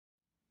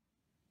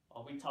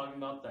be talking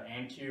about the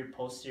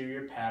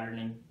anterior-posterior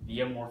patterning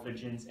via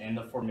morphogens and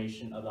the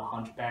formation of the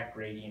hunchback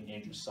gradient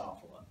in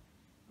Drosophila.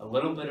 A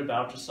little bit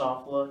about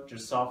Drosophila.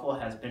 Drosophila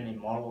has been a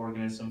model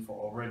organism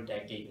for over a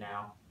decade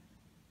now.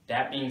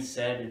 That being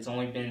said, it's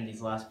only been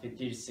these last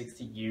 50 to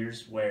 60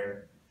 years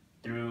where,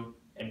 through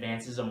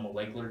advances of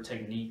molecular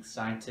techniques,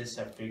 scientists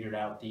have figured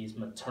out these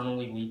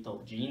maternally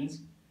lethal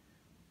genes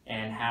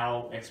and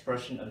how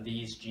expression of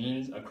these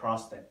genes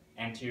across the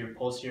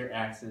anterior-posterior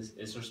axis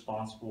is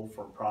responsible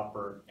for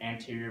proper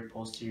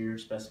anterior-posterior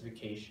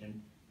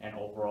specification and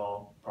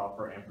overall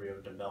proper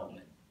embryo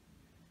development.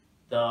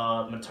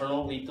 The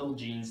maternal lethal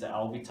genes that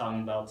I'll be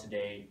talking about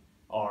today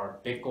are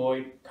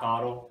bicoid,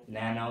 caudal,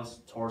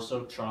 nanos,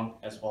 torso, trunk,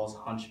 as well as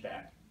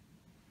hunchback.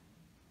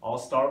 I'll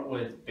start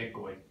with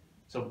bicoid.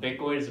 So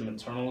bicoid is a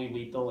maternally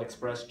lethal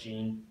expressed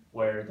gene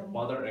where the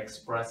mother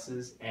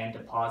expresses and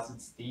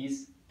deposits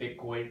these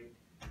bicoid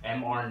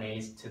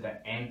mRNAs to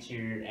the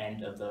anterior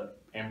end of the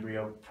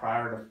embryo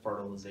prior to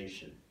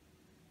fertilization.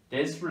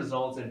 This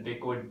results in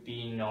bicoid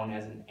being known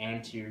as an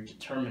anterior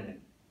determinant,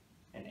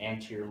 an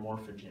anterior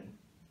morphogen.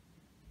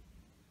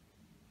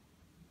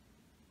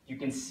 You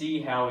can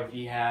see how if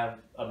you have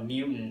a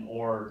mutant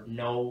or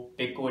no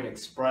bicoid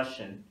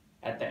expression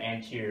at the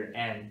anterior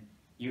end,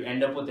 you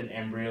end up with an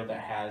embryo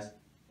that has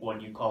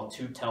what you call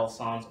two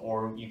telsons,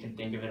 or you can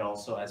think of it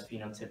also as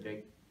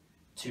phenotypic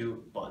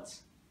two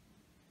buds.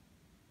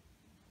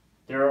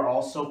 There are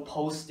also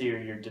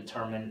posterior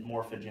determinant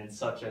morphogens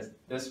such as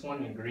this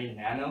one in green,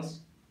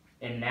 nanos.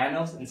 In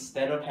nanos,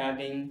 instead of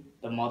having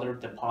the mother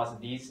deposit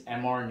these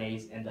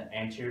mRNAs in the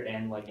anterior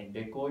end like in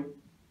bicoid,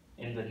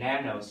 in the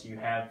nanos you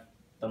have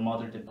the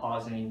mother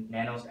depositing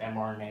nanos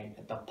mRNA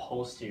at the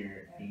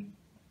posterior end,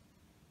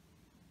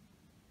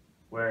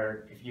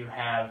 where if you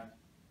have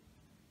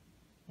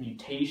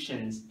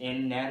mutations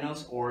in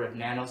nanos or if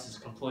nanos is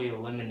completely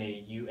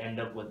eliminated, you end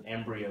up with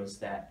embryos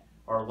that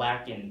are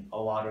lacking a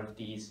lot of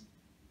these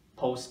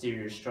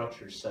posterior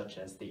structures such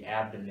as the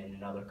abdomen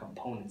and other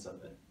components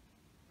of it.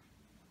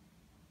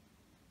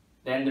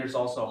 Then there's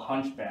also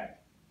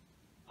hunchback.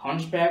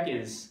 Hunchback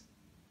is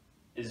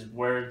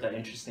where the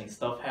interesting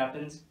stuff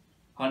happens.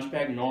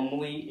 Hunchback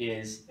normally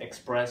is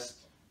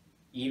expressed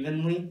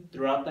evenly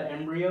throughout the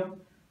embryo.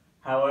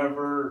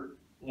 However,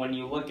 when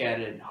you look at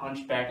it,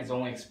 hunchback is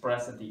only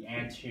expressed at the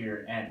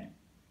anterior end.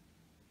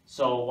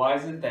 So why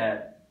is it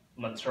that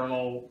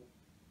maternal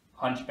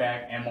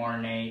hunchback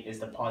mRNA is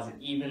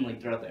deposited evenly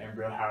throughout the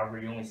embryo, however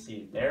you only see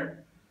it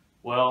there?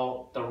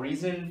 Well, the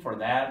reason for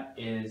that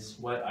is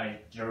what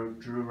I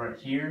drew right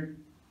here.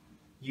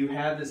 You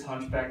have this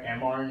hunchback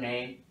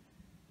mRNA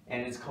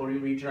and its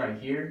coding region right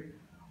here.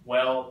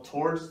 Well,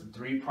 towards the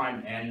 3'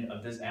 end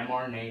of this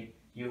mRNA,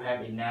 you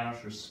have a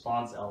nanos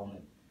response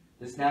element.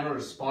 This nanos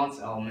response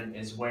element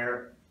is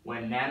where,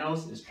 when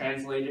nanos is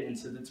translated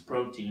into its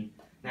protein,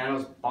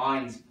 nanos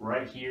binds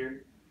right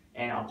here,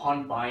 and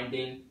upon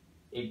binding,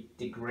 it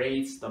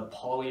degrades the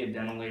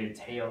polyadenylated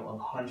tail of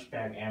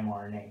hunchback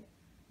mRNA.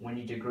 When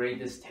you degrade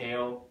this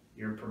tail,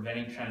 you're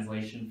preventing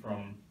translation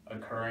from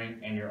occurring,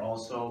 and you're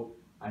also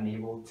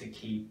unable to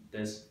keep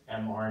this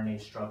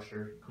mRNA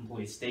structure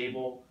completely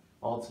stable.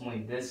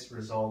 Ultimately, this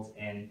results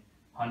in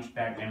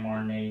hunchback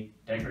mRNA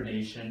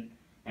degradation,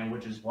 and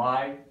which is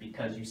why,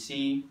 because you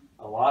see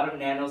a lot of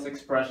nanos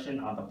expression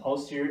on the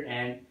posterior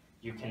end,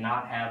 you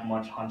cannot have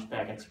much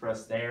hunchback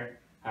expressed there.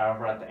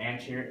 However, at the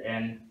anterior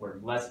end, where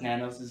less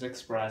nanos is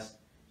expressed,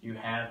 you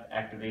have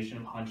activation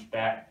of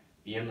hunchback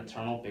via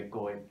maternal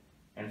bicoid,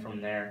 and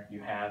from there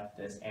you have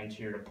this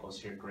anterior to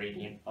posterior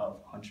gradient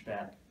of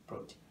hunchback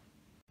protein.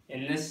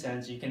 In this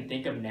sense, you can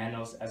think of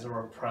nanos as a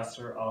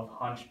repressor of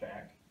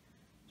hunchback.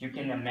 You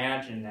can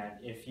imagine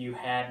that if you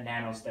had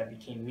nanos that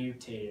became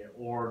mutated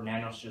or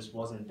nanos just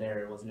wasn't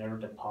there, it was never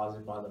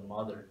deposited by the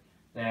mother,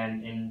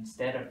 then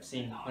instead of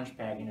seeing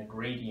hunchback in a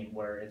gradient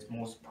where it's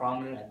most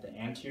prominent at the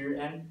anterior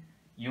end,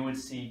 you would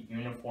see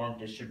uniform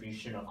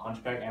distribution of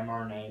hunchback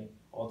mRNA,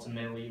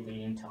 ultimately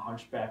leading to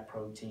hunchback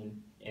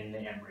protein in the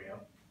embryo.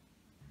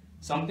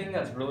 Something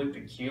that's really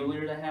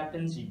peculiar that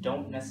happens, you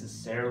don't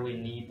necessarily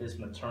need this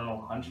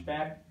maternal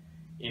hunchback.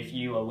 If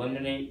you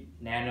eliminate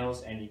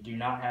nanos and you do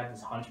not have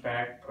this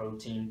hunchback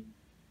protein,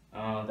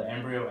 the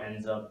embryo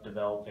ends up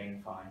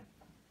developing fine.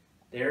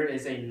 There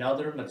is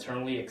another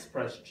maternally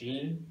expressed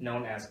gene,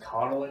 known as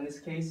caudal in this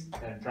case,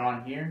 that I've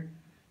drawn here.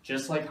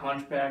 Just like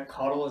hunchback,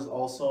 caudal is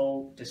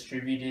also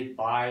distributed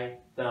by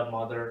the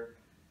mother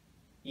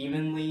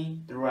evenly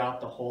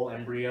throughout the whole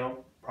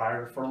embryo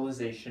prior to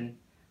fertilization.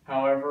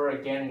 However,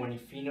 again, when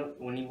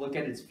you look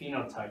at its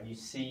phenotype, you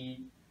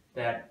see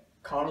that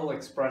caudal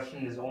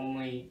expression is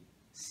only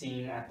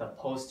seen at the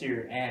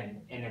posterior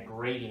end in a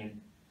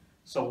gradient.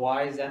 So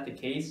why is that the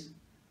case?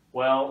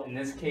 Well, in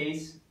this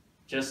case,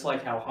 just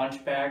like how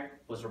hunchback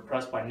was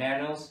repressed by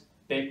nanos,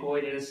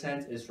 bicoid in a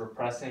sense is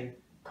repressing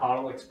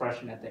caudal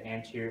expression at the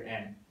anterior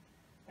end.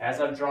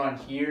 As I've drawn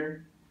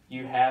here,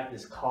 you have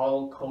this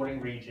caudal coding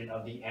region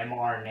of the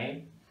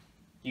mRNA.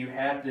 You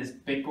have this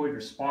bicoid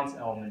response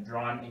element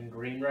drawn in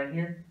green right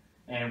here,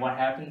 And what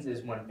happens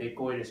is when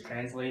bicoid is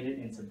translated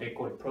into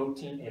bicoid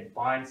protein, it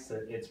binds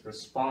to its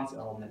response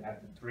element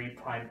at the 3'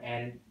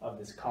 end of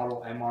this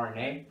caudal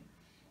mRNA.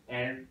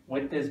 And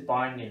with this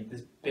binding,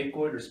 this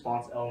bicoid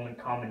response element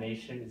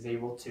combination is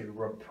able to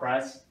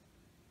repress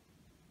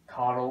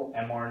caudal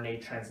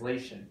mRNA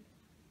translation.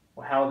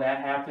 Well, how that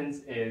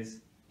happens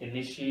is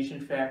initiation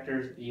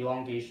factors,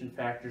 elongation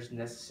factors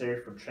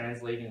necessary for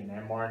translating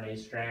an mRNA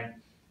strand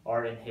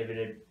are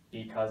inhibited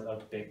because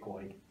of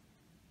bicoid.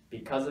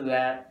 Because of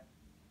that,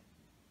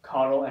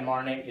 caudal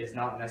mRNA is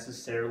not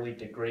necessarily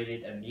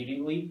degraded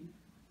immediately,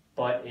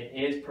 but it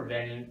is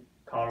preventing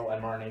caudal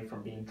mRNA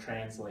from being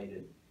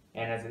translated.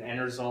 And as an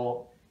end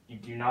result, you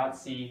do not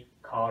see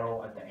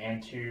caudal at the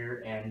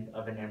anterior end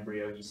of an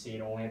embryo. You see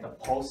it only at the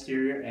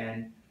posterior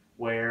end,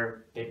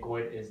 where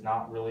bicoid is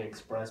not really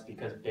expressed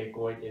because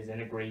bicoid is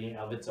in a gradient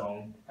of its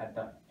own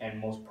and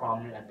most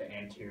prominent at the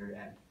anterior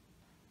end.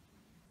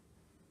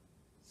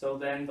 So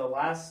then the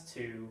last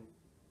two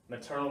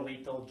maternal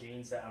lethal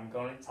genes that I'm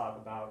going to talk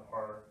about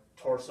are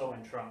torso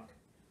and trunk.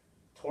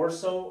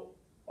 Torso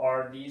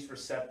are these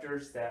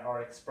receptors that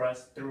are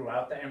expressed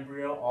throughout the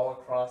embryo all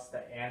across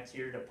the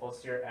anterior to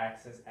posterior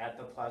axis at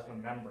the plasma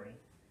membrane.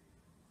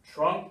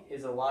 Trunk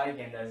is a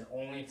ligand that is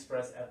only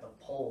expressed at the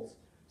poles.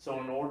 So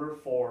in order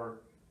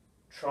for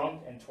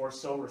trunk and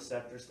torso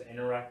receptors to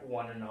interact with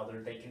one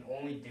another, they can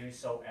only do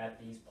so at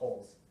these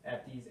poles,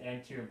 at these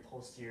anterior and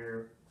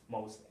posterior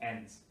most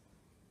ends.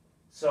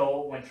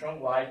 So when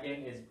trunk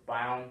ligand is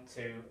bound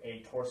to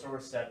a torso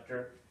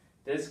receptor,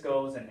 this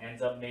goes and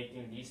ends up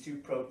making these two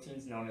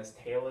proteins known as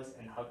talus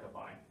and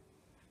Huckabine.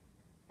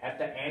 At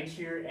the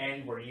anterior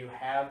end where you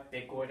have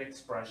bicoid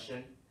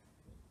expression,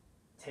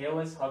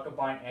 talus,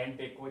 Huckabine, and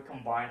bicoid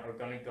combined are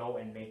going to go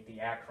and make the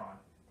acron.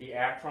 The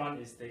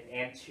acron is the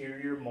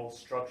anterior most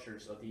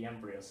structures of the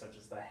embryo, such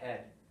as the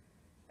head.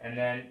 And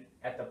then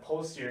at the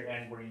posterior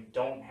end where you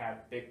don't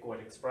have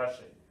bicoid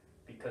expression,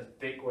 because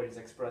bicoid is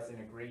expressing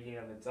a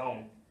gradient of its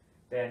own,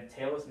 then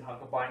talus and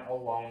Huckabine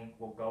alone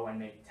will go and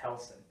make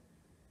telsin.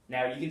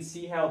 Now you can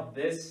see how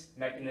this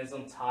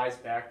mechanism ties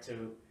back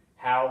to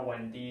how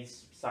when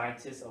these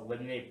scientists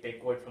eliminated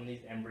bicoid from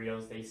these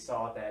embryos, they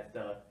saw that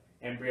the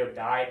embryo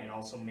died and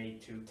also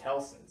made two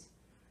telsins.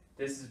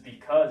 This is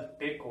because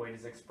bicoid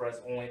is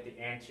expressed only at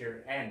the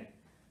anterior end.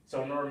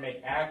 So in order to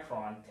make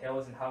acron,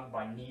 talus and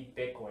Huckabine need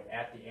bicoid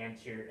at the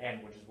anterior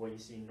end, which is what you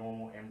see in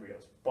normal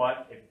embryos.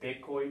 But if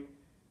bicoid,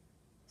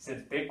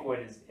 since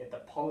bicoid is at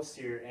the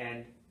posterior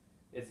end,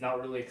 it's not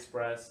really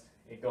expressed,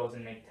 it goes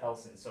and makes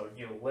telsin. So if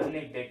you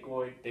eliminate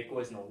bicoid,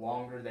 bicoid is no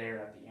longer there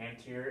at the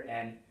anterior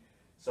end.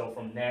 So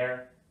from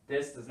there,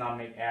 this does not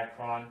make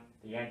acron.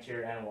 The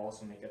anterior end will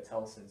also make a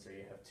telsin, so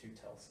you have two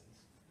telsins.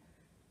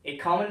 A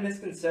common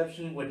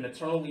misconception with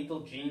maternal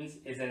lethal genes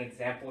is an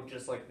example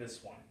just like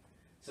this one.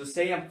 So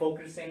say I'm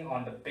focusing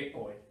on the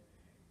bicoid.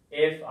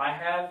 If I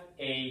have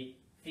a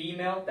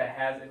female that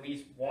has at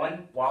least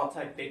one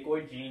wild-type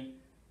bicoid gene,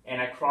 and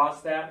I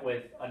cross that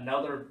with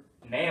another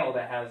male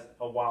that has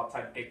a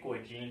wild-type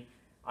bicoid gene,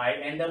 I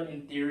end up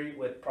in theory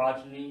with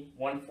progeny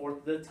 1/4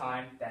 of the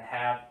time that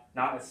have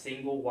not a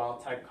single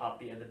wild-type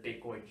copy of the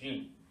bicoid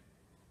gene.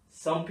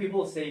 Some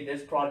people say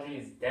this progeny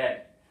is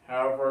dead.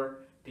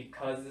 However,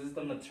 because this is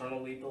the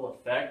maternal lethal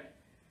effect,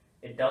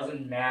 it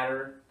doesn't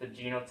matter the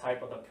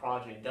genotype of the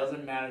progeny. It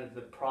doesn't matter that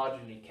the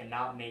progeny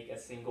cannot make a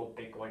single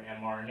bicoid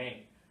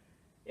mRNA.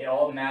 It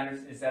all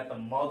matters is that the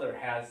mother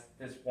has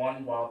this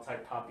one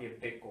wild-type copy of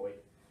bicoid.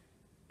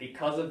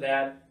 Because of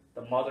that,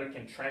 the mother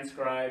can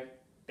transcribe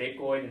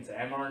bicoid into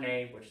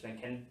mRNA, which then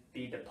can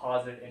be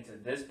deposited into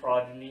this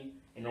progeny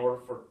in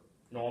order for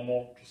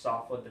normal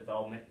Drosophila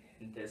development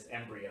in this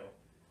embryo.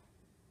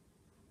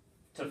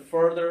 To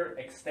further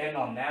extend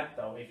on that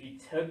though, if you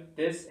took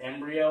this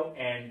embryo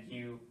and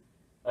you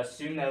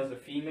assume that it was a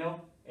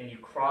female and you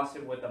cross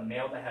it with a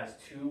male that has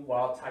two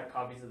wild-type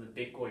copies of the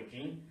bicoid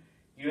gene,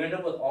 you end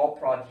up with all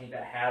progeny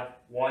that have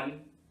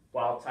one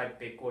wild-type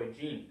bicoid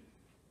gene.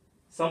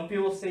 Some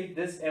people say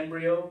this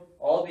embryo,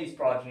 all these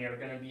progeny are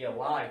going to be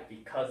alive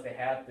because they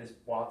have this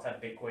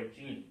wild-type bicoid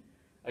gene.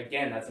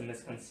 Again, that's a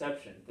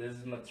misconception. This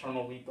is a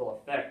maternal lethal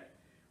effect,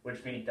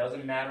 which means it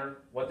doesn't matter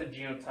what the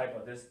genotype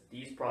of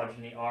these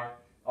progeny are.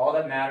 All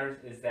that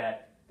matters is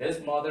that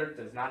this mother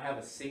does not have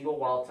a single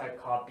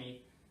wild-type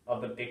copy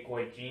of the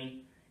bicoid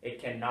gene. It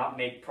cannot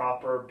make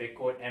proper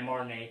bicoid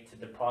mRNA to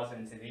deposit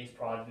into these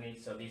progeny,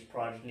 so these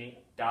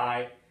progeny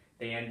die.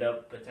 They end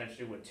up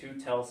potentially with two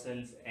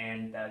telsins,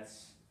 and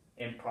that's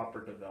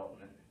improper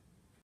development.